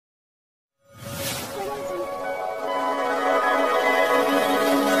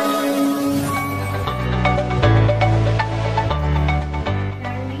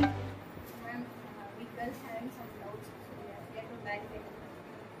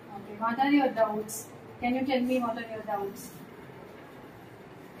What are your doubts? Can you tell me what are your doubts?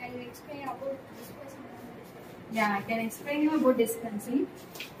 Can you explain about dispensing? Yeah, I can explain you about dispensing.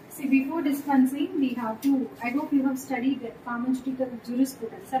 See, before dispensing, we have to, I hope you have studied pharmaceutical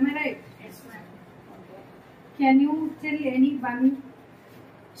jurisprudence. Am I right? Yes, ma'am. Okay. Can you tell any one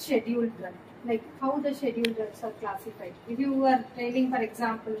scheduled drug? Like how the scheduled drugs are classified? If you are telling, for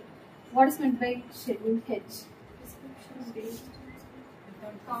example, what is meant by schedule H? Prescription based.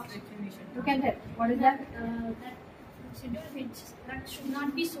 You can tell. What is that? That schedule which that should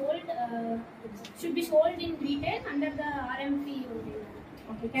not be sold. Should be sold in retail under the RMP only.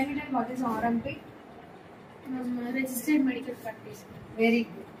 Okay. Can you tell what is RMP? Registered medical practice. Very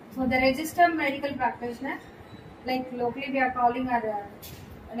good. So the registered medical practitioner, like locally we are calling our,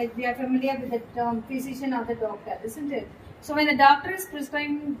 like we are familiar with the term physician or the doctor, isn't it? So when the doctor is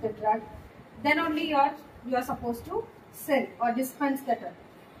prescribing the drug, then only you are supposed to sell or dispense the drug.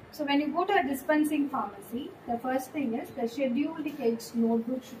 So when you go to a dispensing pharmacy, the first thing is the scheduled H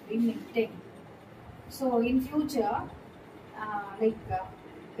notebook should be maintained. So in future,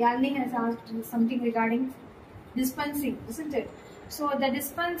 Yalni has asked something regarding dispensing, isn't it? So the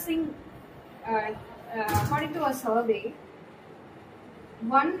dispensing, according to a survey,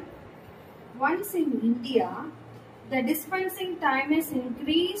 once in India, the dispensing time is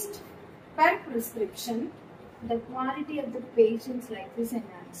increased per prescription, the quality of the patient's life is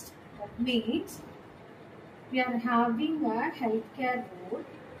enhanced. That means we are having a healthcare board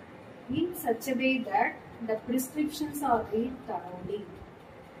in such a way that the prescriptions are read thoroughly.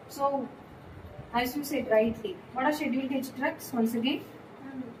 So, as you said rightly, what are scheduled H drugs once again?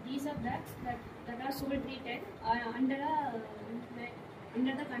 These are drugs that are sold retail under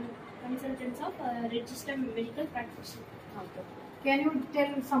the consultants of registered medical practitioner. Okay. Can you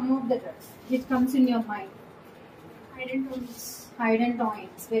tell some of the drugs which comes in your mind?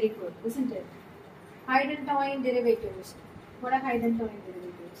 Hydantoins, very good, isn't it? Hydantoin derivatives. What are hydantoin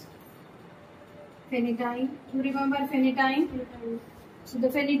derivatives? Phenytoin. You remember phenytoin? So the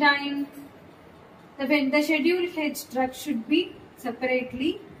phenytoin, the scheduled H drug should be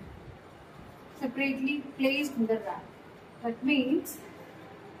separately placed in the rack. That means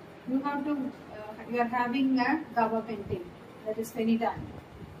you are having a gabapentin, that is phenytoin.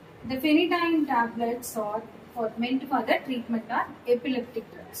 The phenytoin tablets are meant for the treatment of epileptic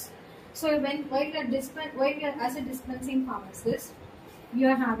drugs. So while you are as a dispensing pharmacist, you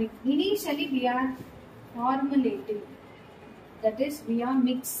are having, initially we are formulating, that is we are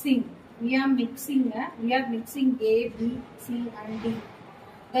mixing A, B, C and D.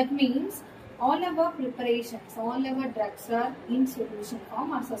 That means all our preparations, all our drugs are in solution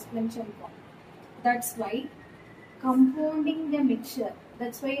form or suspension form. That's why compounding the mixture,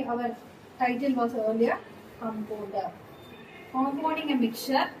 that's why our title was earlier compounder. Compounding a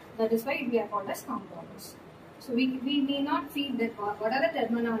mixture, that is why we are called as compounders. So we need not feel that what are the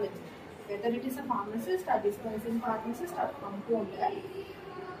terminology, whether it is a pharmacist or dispensing pharmacist or compounder,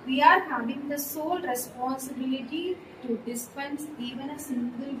 we are having the sole responsibility to dispense even a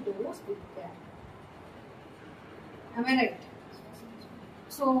single dose with care. Am I right?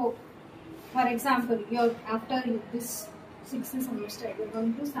 So, for example, after this 6th semester, you are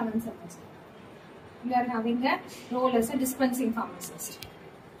going to 7th semester. You are having a role as a dispensing pharmacist.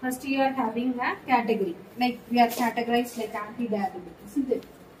 First, you are having a category, like we are categorized like anti-diabetic, isn't it?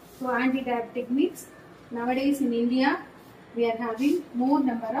 So, anti-diabetic means nowadays in India, we are having more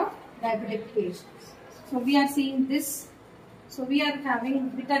number of diabetic patients. So, we are seeing this. So, we are having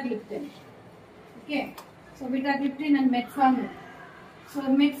vitagliptin. Okay. So, vitagliptin and metformin. So,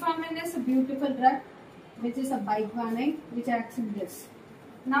 metformin is a beautiful drug, which is a biguanide, which acts in this.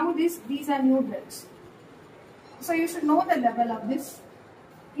 Now, these are new drugs. So, you should know the level of this.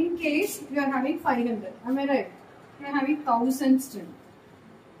 In case you are having 500, am I right? You are having 1000 still.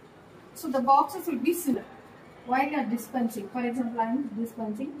 So, the boxes will be similar. While you are dispensing, for example, I am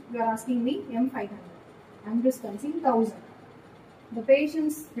dispensing, you are asking me M500. I am dispensing 1000. The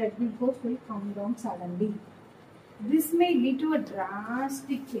patient's blood glucose will come down suddenly. This may lead to a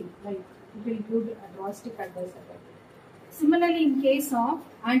drastic change, like it will give a drastic adverse effect. Similarly, in case of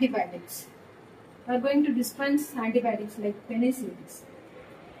antibiotics, we are going to dispense antibiotics like penicillins.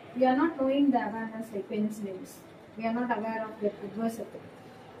 We are not knowing the awareness like penicillins. We are not aware of their adverse effect.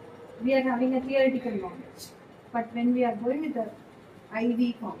 We are having a theoretical knowledge. But when we are going with the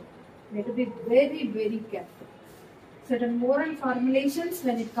IV form, we have to be very, very careful. Certain oral formulations,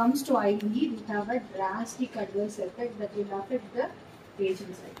 when it comes to IV, we have a drastic adverse effect that will affect the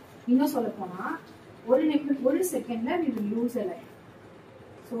patient's life. இன்னும் சொல்ல போனா ஒரு செகண்ட்ல we will lose a life.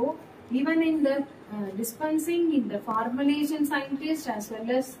 So even in the dispensing, in the formulation scientist as well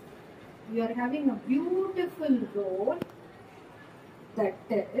as you are having a beautiful role, that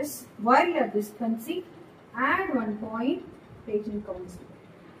is while you are dispensing, add one point patient counseling.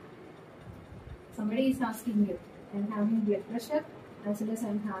 Somebody is asking you, I am having blood pressure as well as I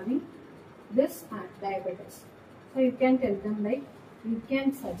am having this and diabetes. So you can tell them, like, you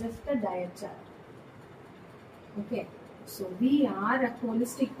can suggest a diet chart. Okay, so we are a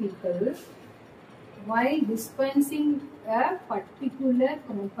holistic people. While dispensing a particular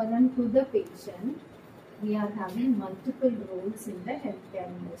component to the patient, we are having multiple roles in the healthcare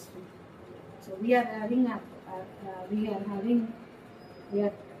industry. So we are having we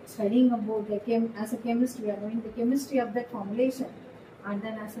are studying about as a chemist, we are knowing the chemistry of that formulation, and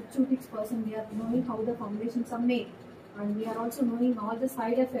then as a acutics person, we are knowing how the formulations are made, and we are also knowing all the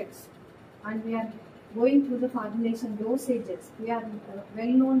side effects, and we are going through the formulation dosages. We are well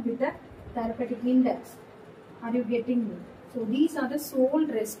known with the therapeutic index. Are you getting me? So these are the sole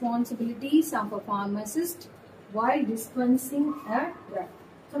responsibilities of a pharmacist while dispensing a drug.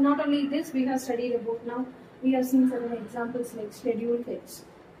 So not only this, we have studied about now, we have seen certain examples like schedule H,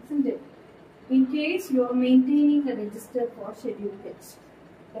 isn't it? In case you are maintaining a register for schedule H,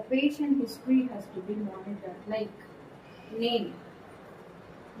 the patient history has to be monitored, like name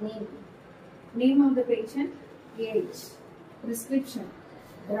of the patient, age, prescription,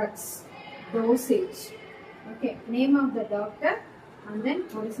 drugs, dosage, okay, name of the doctor, and then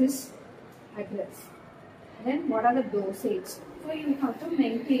what is his address, then what are the dosage. So you have to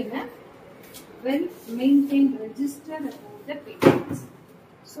maintain a well-maintained register about the patients.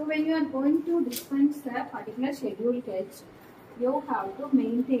 So when you are going to dispense a particular schedule H, you have to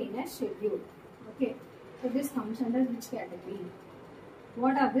maintain a schedule. Okay, so this comes under which category?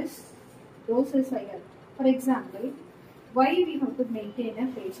 What are these doses I have? For example, why we have to maintain a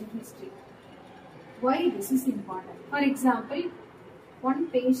patient history? Why this is important? For example, one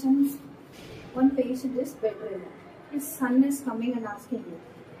patient is bedridden. His son is coming and asking you.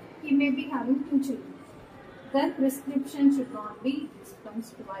 He may be having 2 children. The prescription should not be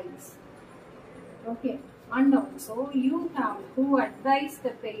dispensed twice. Okay. And also, you have to advise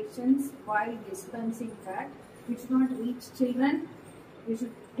the patients while dispensing that you should not reach children. You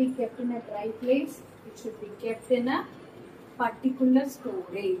should be kept in a dry place. It should be kept in a particular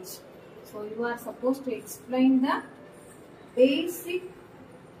storage. So you are supposed to explain the basic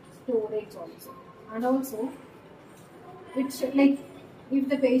storage also. And also, which, like, if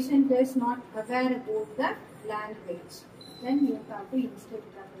the patient is not aware about the language, then you have to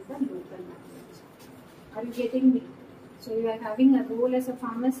instruct them with the local language. Are you getting me? So you are having a role as a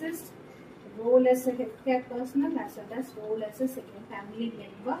pharmacist, role as a healthcare personnel, as well as role as a second family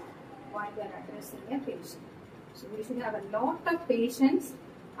member while you are addressing a patient. So we should have a lot of patients,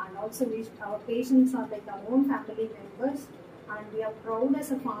 and also our patients are like our own family members, and we are proud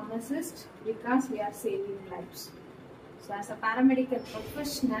as a pharmacist because we are saving lives. So as a paramedical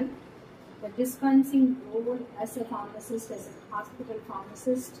professional, the dispensing role as a pharmacist, as a hospital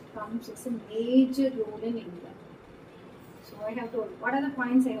pharmacist, comes as a major role in India. So I have told, what are the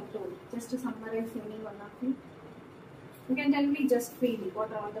points I have told? Just to summarize any one of you. You can tell me just freely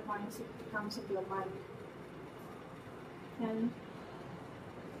what are all the points that comes into your mind. And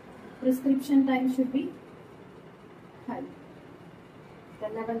prescription time should be high.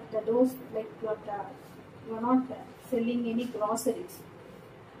 The dose, like you are not selling any groceries.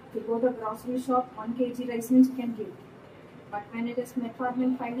 If you go to a grocery shop, 1 kg rice means you can give. But when it is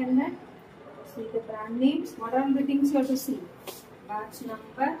metformin 500, see the brand names. What are the things you have to see? Batch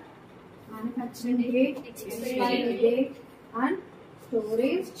number, manufacturing date, expiry date, and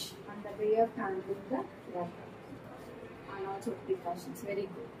storage, and the way of handling the drug. And also precautions. Very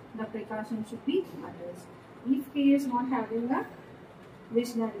good. The precautions should be addressed. If he is not having a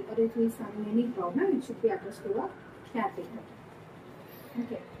visionary or if he is having any problem, it should be addressed to a caretaker.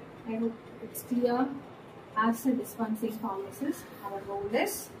 Okay. I hope it's clear. As a dispensing pharmacist, our role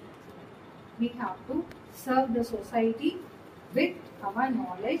is we have to serve the society with our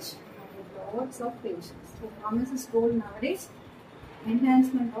knowledge and with the words of patients. So, pharmacist's role nowadays,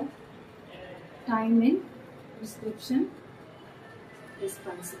 enhancement of time in prescription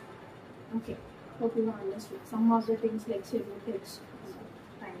dispensing. Okay, hope you have understood some of the things like schedule H.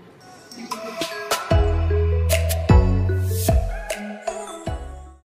 Thank you.